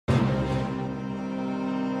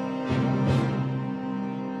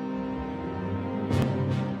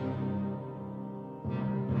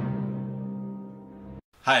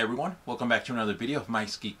Hi everyone, welcome back to another video of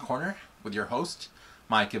Mike's Geek Corner with your host,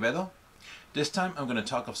 Mike Quevedo. This time I'm going to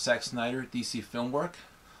talk of Zack Snyder DC film work,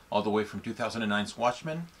 all the way from 2009's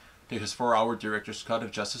Watchmen to his 4-hour director's cut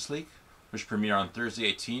of Justice League, which premiered on Thursday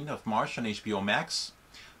 18th of March on HBO Max.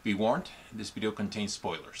 Be warned, this video contains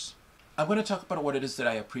spoilers. I'm going to talk about what it is that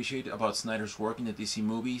I appreciate about Snyder's work in the DC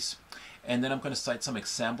movies, and then I'm going to cite some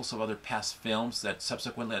examples of other past films that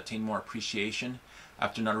subsequently attained more appreciation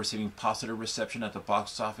after not receiving positive reception at the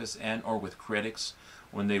box office and or with critics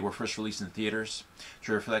when they were first released in theaters,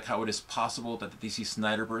 to reflect how it is possible that the DC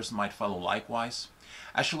Snyderverse might follow likewise.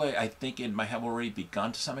 Actually, I think it might have already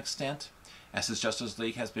begun to some extent, as his Justice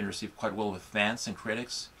League has been received quite well with fans and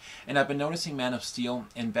critics, and I've been noticing Man of Steel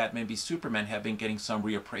and Batman v Superman have been getting some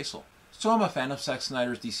reappraisal. So I'm a fan of Zack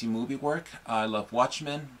Snyder's DC movie work. I love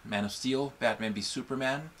Watchmen, Man of Steel, Batman v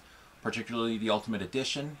Superman, particularly the Ultimate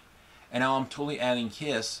Edition, and now I'm totally adding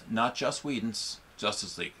his, not just Whedon's,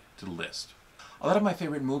 Justice League to the list. A lot of my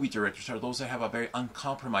favorite movie directors are those that have a very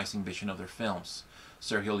uncompromising vision of their films.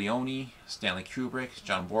 Sergio Leone, Stanley Kubrick,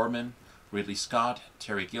 John Boorman, Ridley Scott,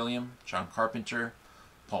 Terry Gilliam, John Carpenter,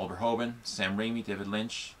 Paul Verhoeven, Sam Raimi, David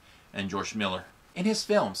Lynch, and George Miller. In his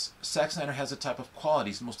films, Zack Snyder has the type of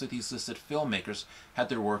qualities most of these listed filmmakers had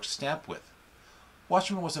their work stamped with.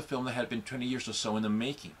 Watchmen was a film that had been 20 years or so in the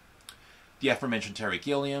making. The aforementioned Terry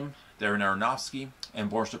Gilliam, Darren Aronofsky, and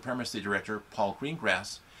Bourne Supremacy director Paul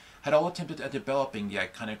Greengrass had all attempted at developing the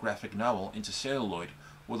iconic graphic novel into celluloid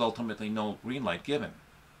with ultimately no green light given.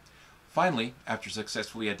 Finally, after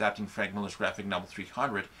successfully adapting Frank Miller's graphic novel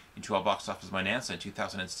 300 into a box office bonanza in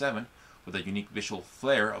 2007 with a unique visual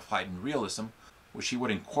flair of heightened realism, which he would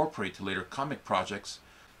incorporate to later comic projects,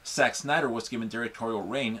 Zack Snyder was given directorial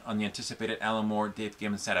reign on the anticipated Alan Moore-Dave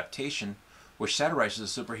Gibbons adaptation, which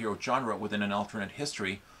satirizes the superhero genre within an alternate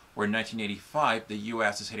history where in 1985 the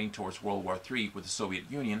U.S. is heading towards World War III with the Soviet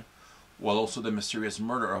Union, while also the mysterious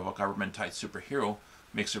murder of a government-tied superhero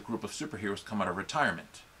makes a group of superheroes come out of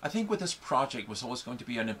retirement. I think with this project was always going to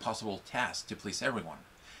be an impossible task to please everyone.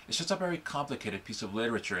 It's just a very complicated piece of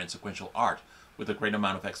literature and sequential art with a great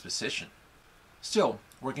amount of exposition. Still,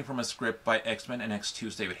 working from a script by X-Men and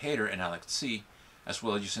X2's David Hayter and Alex C., as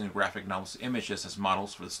well as using the graphic novel's images as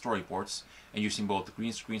models for the storyboards, and using both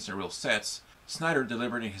green screens and real sets, Snyder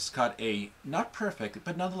delivered in his cut a, not perfect,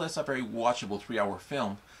 but nonetheless a very watchable 3-hour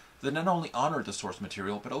film that not only honored the source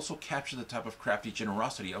material, but also captured the type of crafty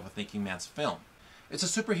generosity of a thinking man's film. It's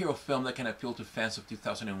a superhero film that can appeal to fans of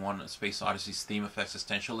 2001: A Space Odyssey's theme of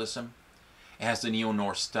existentialism. It has the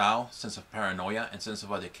neo-noir style, sense of paranoia, and sense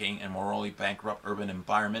of a decaying and morally bankrupt urban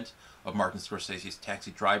environment of Martin Scorsese's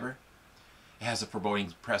Taxi Driver. It has the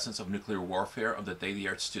foreboding presence of nuclear warfare of the day the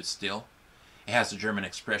earth stood still. It has the German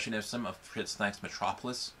expressionism of Fritz Lang's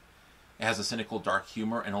Metropolis. It has the cynical dark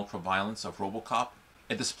humor and ultra-violence of RoboCop.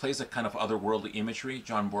 It displays the kind of otherworldly imagery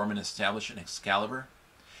John Boorman established in Excalibur,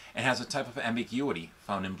 and has a type of ambiguity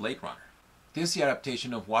found in Blade Runner. This is the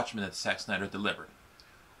adaptation of Watchmen that Zack Snyder delivered,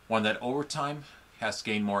 one that over time has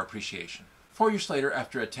gained more appreciation. 4 years later,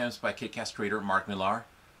 after attempts by Kick-Ass creator Mark Millar,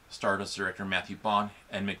 Stardust director Matthew Vaughn,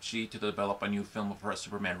 and McG to develop a new film of her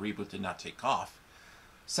Superman reboot did not take off,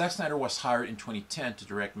 Zack Snyder was hired in 2010 to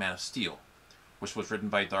direct Man of Steel, which was written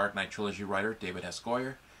by Dark Knight trilogy writer David S.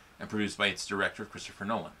 Goyer and produced by its director Christopher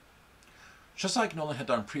Nolan. Just like Nolan had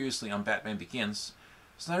done previously on Batman Begins,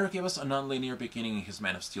 Snyder gave us a non-linear beginning in his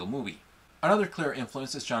Man of Steel movie. Another clear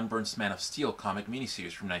influence is John Byrne's Man of Steel comic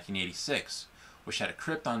miniseries from 1986, which had a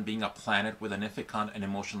Krypton being a planet with an infecund and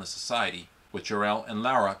emotionless society, with Jor-El and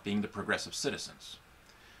Lara being the progressive citizens.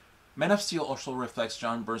 Man of Steel also reflects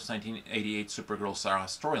John Byrne's 1988 Supergirl Saga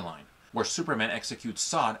storyline, where Superman executes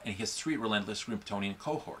Zod and his 3 relentless Kryptonian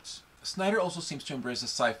cohorts. Snyder also seems to embrace the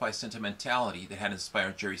sci-fi sentimentality that had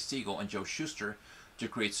inspired Jerry Siegel and Joe Shuster to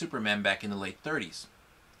create Superman back in the late 30s,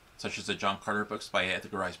 such as the John Carter books by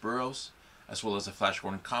Edgar Rice Burroughs, as well as the Flash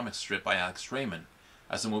Gordon comic strip by Alex Raymond,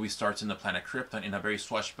 as the movie starts in the planet Krypton in a very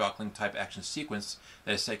swashbuckling type action sequence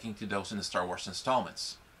that is taken to those in the Star Wars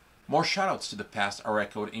installments. More shoutouts to the past are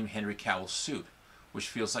echoed in Henry Cavill's suit, which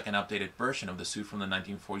feels like an updated version of the suit from the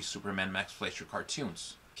 1940s Superman Max Fleischer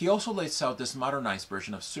cartoons. He also lays out this modernized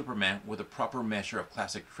version of Superman with a proper measure of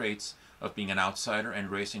classic traits of being an outsider and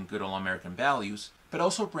raising good all-American values, but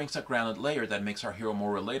also brings a grounded layer that makes our hero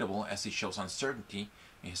more relatable as he shows uncertainty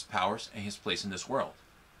in his powers and his place in this world.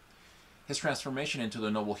 His transformation into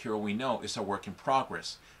the noble hero we know is a work in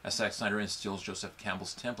progress, as Zack Snyder instills Joseph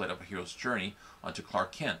Campbell's template of a hero's journey onto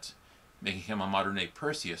Clark Kent, making him a modern-day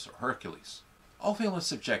Perseus or Hercules. All film is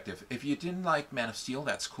subjective. If you didn't like Man of Steel,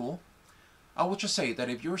 that's cool. I will just say that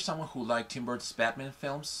if you're someone who liked Tim Burton's Batman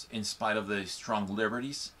films, in spite of the strong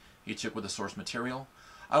liberties he took with the source material,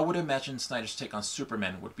 I would imagine Snyder's take on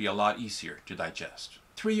Superman would be a lot easier to digest.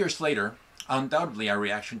 3 years later, undoubtedly our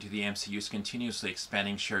reaction to the MCU's continuously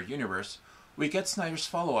expanding shared universe, we get Snyder's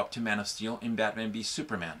follow-up to Man of Steel in Batman v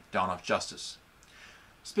Superman: Dawn of Justice.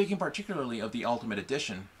 Speaking particularly of the Ultimate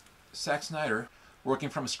Edition, Zack Snyder, working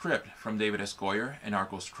from a script from David S. Goyer and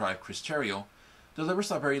Argo scribe Chris Terrio, delivers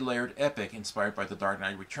a very layered epic inspired by The Dark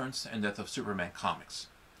Knight Returns and Death of Superman comics.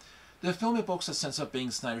 The film evokes a sense of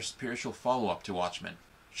being Snyder's spiritual follow-up to Watchmen.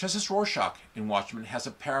 Just as Rorschach in Watchmen has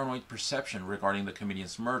a paranoid perception regarding the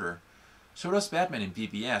comedian's murder, so does Batman in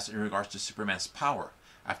BVS in regards to Superman's power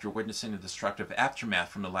after witnessing the destructive aftermath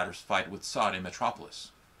from the latter's fight with Zod in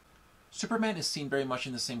Metropolis. Superman is seen very much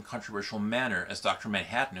in the same controversial manner as Dr.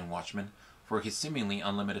 Manhattan in Watchmen for his seemingly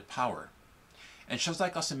unlimited power. And just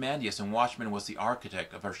like Ozymandias in Watchmen was the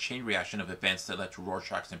architect of a chain reaction of events that led to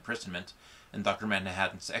Rorschach's imprisonment and Dr.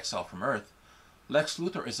 Manhattan's exile from Earth, Lex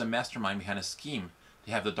Luthor is the mastermind behind a scheme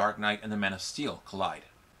to have the Dark Knight and the Man of Steel collide.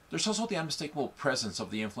 There's also the unmistakable presence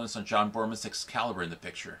of the influence on John Boorman's Excalibur in the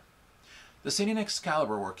picture. The scene in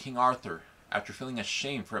Excalibur where King Arthur, after feeling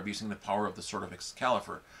ashamed for abusing the power of the Sword of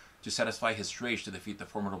Excalibur to satisfy his rage to defeat the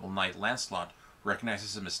formidable knight Lancelot,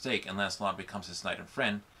 recognizes his mistake and Lancelot becomes his knight and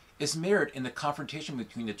friend, is mirrored in the confrontation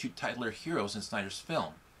between the two titular heroes in Snyder's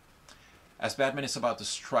film. As Batman is about to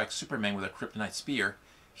strike Superman with a kryptonite spear,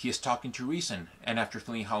 he is talking to reason, and after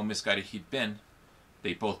feeling how misguided he'd been,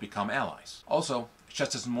 they both become allies. Also,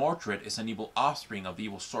 just as Mordred is an evil offspring of the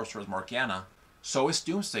evil sorceress Morgana, so is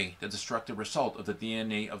Doomsday the destructive result of the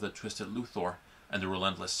DNA of the twisted Luthor and the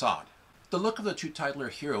relentless Zod. The look of the two titular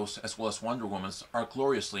heroes, as well as Wonder Woman's, are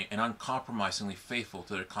gloriously and uncompromisingly faithful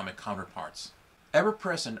to their comic counterparts. Ever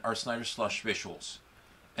present are Snyder's slush visuals,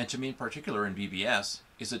 and to me in particular in BVS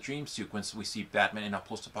is the dream sequence we see Batman in a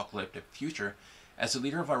post-apocalyptic future as the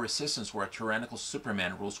leader of a resistance where a tyrannical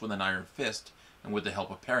Superman rules with an iron fist and with the help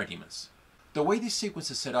of parademons. The way this sequence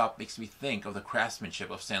is set up makes me think of the craftsmanship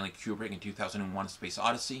of Stanley Kubrick in 2001: A Space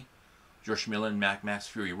Odyssey, George Miller in Mad Max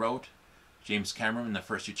Fury Road, James Cameron in the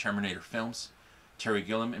first two Terminator films, Terry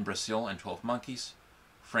Gilliam in Brazil and 12 Monkeys,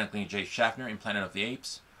 Franklin J. Schaffner in Planet of the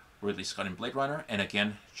Apes, Ridley Scott in Blade Runner, and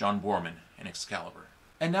again, John Boorman in Excalibur.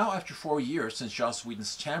 And now, after 4 years since Joss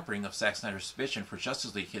Whedon's tampering of Zack Snyder's vision for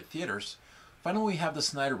Justice League hit theaters, finally we have the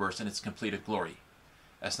Snyderverse in its completed glory,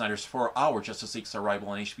 as Snyder's 4-hour Justice League's arrival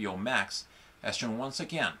on HBO Max has shown once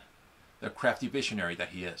again the crafty visionary that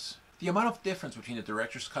he is. The amount of difference between the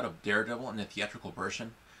director's cut of Daredevil and the theatrical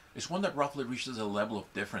version is one that roughly reaches the level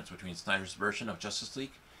of difference between Snyder's version of Justice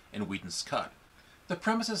League and Whedon's cut. The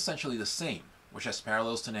premise is essentially the same, which has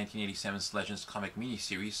parallels to 1987's Legends comic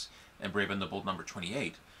miniseries and Brave and the Bold number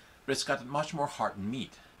 28, but it's got much more heart and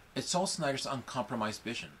meat. It's all Snyder's uncompromised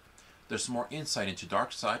vision. There's more insight into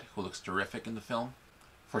Darkseid, who looks terrific in the film.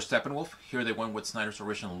 For Steppenwolf, here they went with Snyder's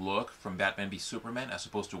original look from Batman v Superman as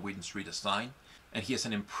opposed to Whedon's redesign, and he is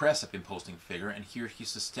an impressive imposing figure, and here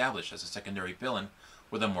he's established as a secondary villain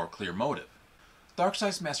with a more clear motive.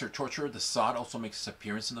 Darkseid's master torturer, the Zod, also makes his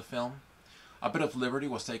appearance in the film. A bit of liberty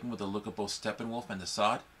was taken with the look of both Steppenwolf and the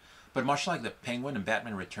Zod, but much like the Penguin in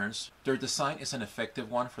Batman Returns, their design is an effective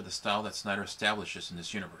one for the style that Snyder establishes in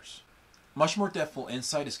this universe. Much more depthful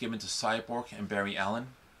insight is given to Cyborg and Barry Allen.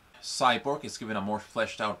 Cyborg is given a more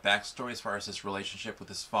fleshed out backstory as far as his relationship with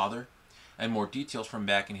his father, and more details from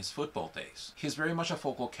back in his football days. He is very much a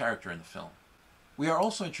focal character in the film. We are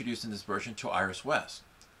also introduced in this version to Iris West,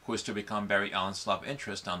 who is to become Barry Allen's love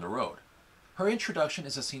interest down the road. Her introduction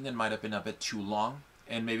is a scene that might have been a bit too long,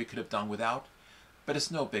 and maybe could have done without, but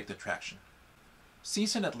it's no big detraction.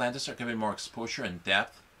 Scenes in Atlantis are given more exposure and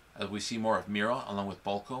depth, as we see more of Mira along with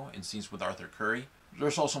Bulko in scenes with Arthur Curry.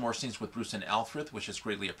 There's also more scenes with Bruce and Alfred, which is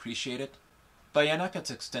greatly appreciated. Diana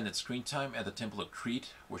gets extended screen time at the Temple of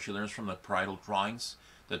Crete, where she learns from the parietal drawings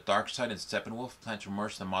that Darkseid and Steppenwolf plan to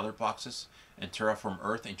merge the mother boxes and terraform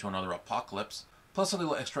Earth into another apocalypse, plus a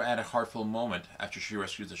little extra added heartfelt moment after she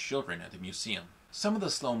rescues the children at the museum. Some of the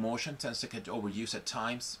slow motion tends to get overused at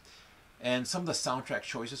times, and some of the soundtrack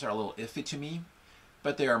choices are a little iffy to me,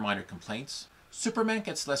 but they are minor complaints. Superman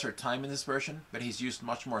gets lesser time in this version, but he's used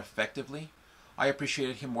much more effectively. I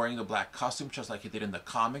appreciated him wearing the black costume just like he did in the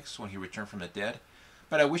comics when he returned from the dead,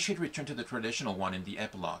 but I wish he'd returned to the traditional one in the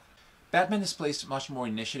epilogue. Batman displays much more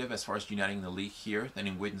initiative as far as uniting the League here than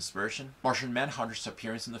in Whedon's version. Martian Manhunter's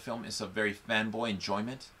appearance in the film is a very fanboy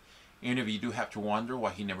enjoyment, even if you do have to wonder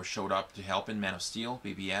why he never showed up to help in Man of Steel,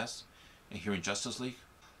 BVS, and here in Justice League.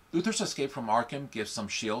 Luthor's escape from Arkham gives some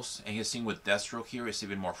chills, and his scene with Deathstroke here is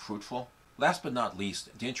even more fruitful. Last but not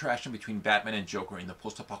least, the interaction between Batman and Joker in the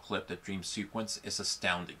post-apocalyptic dream sequence is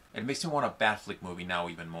astounding. It makes me want a Batfleck movie now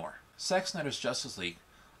even more. Zack Snyder's Justice League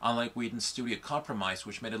unlike Whedon's studio compromise,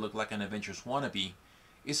 which made it look like an Avengers wannabe,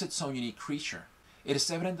 is its own unique creature. It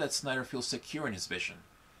is evident that Snyder feels secure in his vision.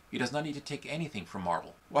 He does not need to take anything from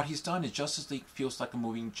Marvel. What he's done in Justice League feels like a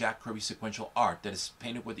moving Jack Kirby sequential art that is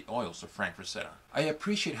painted with the oils of Frank Frazetta. I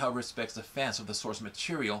appreciate how it respects the fans of the source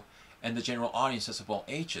material and the general audiences of all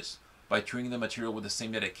ages by treating the material with the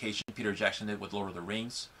same dedication Peter Jackson did with Lord of the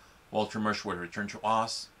Rings, Walter Murch with Return to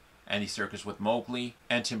Oz, Andy Serkis with Mowgli,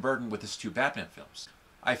 and Tim Burton with his 2 Batman films.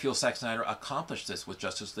 I feel Zack Snyder accomplished this with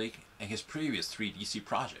Justice League and his previous 3 DC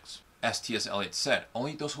projects. As T.S. Eliot said,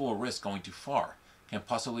 only those who will risk going too far can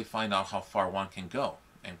possibly find out how far one can go,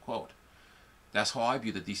 end quote. That's how I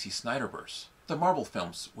view the DC Snyderverse. The Marvel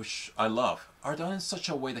films, which I love, are done in such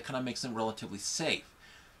a way that kind of makes them relatively safe,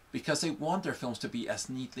 because they want their films to be as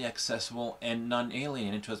neatly accessible and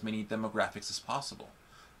non-alienated to as many demographics as possible,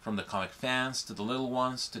 from the comic fans, to the little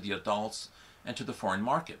ones, to the adults, and to the foreign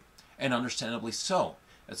market, and understandably so,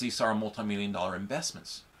 as these are multi-million-dollar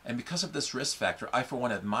investments. And because of this risk factor, I for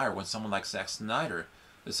one admire when someone like Zack Snyder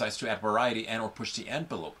decides to add variety and or push the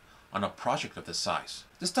envelope on a project of this size.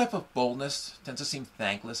 This type of boldness tends to seem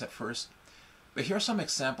thankless at first, but here are some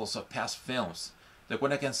examples of past films that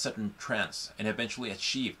went against certain trends and eventually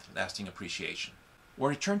achieved lasting appreciation. When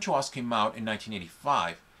Return to Oz came out in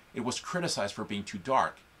 1985, it was criticized for being too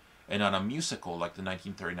dark, and not a musical like the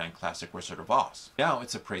 1939 classic Wizard of Oz. Now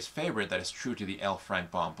it's a praised favorite that is true to the L.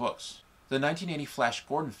 Frank Baum books. The 1980 Flash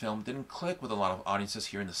Gordon film didn't click with a lot of audiences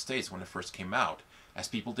here in the States when it first came out, as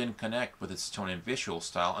people didn't connect with its tone and visual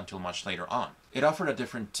style until much later on. It offered a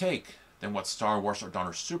different take than what Star Wars or Dawn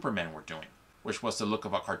of Superman were doing, which was the look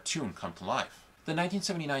of a cartoon come to life. The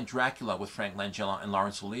 1979 Dracula with Frank Langella and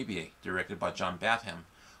Laurence Olivier, directed by John Badham,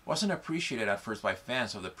 wasn't appreciated at first by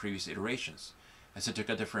fans of the previous iterations, as it took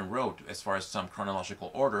a different road as far as some chronological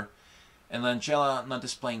order, and Langella not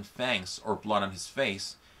displaying fangs or blood on his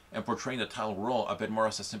face, and portraying the title role a bit more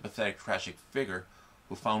as a sympathetic tragic figure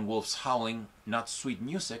who found wolves howling not sweet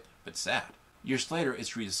music, but sad. Years later,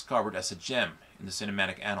 it's rediscovered as a gem in the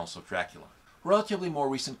cinematic annals of Dracula. Relatively more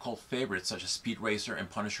recent cult favorites such as Speed Racer and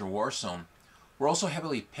Punisher Warzone were also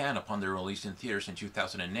heavily panned upon their release in theaters in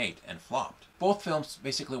 2008 and flopped. Both films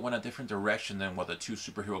basically went a different direction than what the 2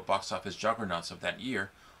 superhero box office juggernauts of that year,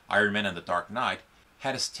 Iron Man and The Dark Knight,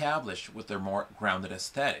 had established with their more grounded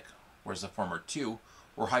aesthetic, whereas the former 2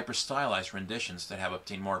 were hyper-stylized renditions that have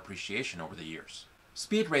obtained more appreciation over the years.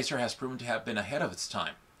 Speed Racer has proven to have been ahead of its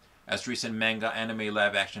time, as recent manga anime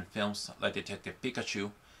live-action films like Detective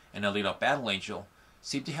Pikachu and Alita Battle Angel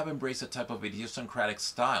seem to have embraced a type of idiosyncratic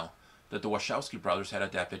style that the Wachowski brothers had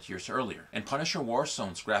adapted years earlier. And Punisher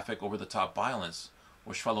Warzone's graphic over-the-top violence,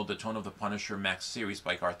 which followed the tone of the Punisher Max series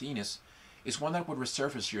by Garth Ennis, is one that would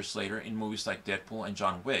resurface years later in movies like Deadpool and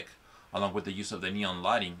John Wick, along with the use of the neon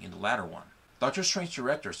lighting in the latter one. Doctor Strange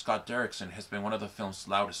director Scott Derrickson has been one of the film's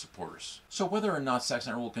loudest supporters. So whether or not Zack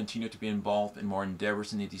Snyder will continue to be involved in more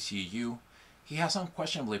endeavors in the DCEU, he has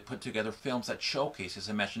unquestionably put together films that showcase his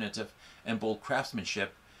imaginative and bold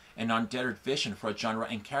craftsmanship and untethered vision for a genre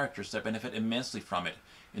and characters that benefit immensely from it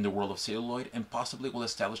in the world of celluloid and possibly will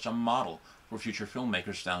establish a model for future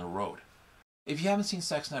filmmakers down the road. If you haven't seen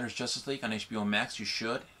Zack Snyder's Justice League on HBO Max, you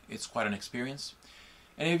should. It's quite an experience.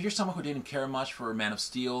 And if you're someone who didn't care much for Man of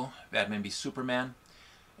Steel, Batman v Superman,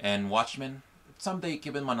 and Watchmen, someday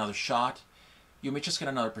give them another shot. You may just get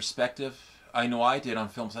another perspective. I know I did on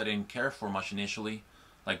films I didn't care for much initially,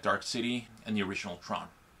 like Dark City and the original Tron.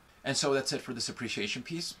 And so that's it for this appreciation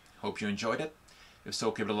piece. Hope you enjoyed it. If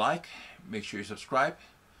so, give it a like. Make sure you subscribe.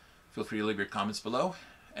 Feel free to leave your comments below,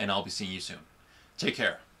 and I'll be seeing you soon. Take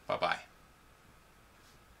care. Bye-bye.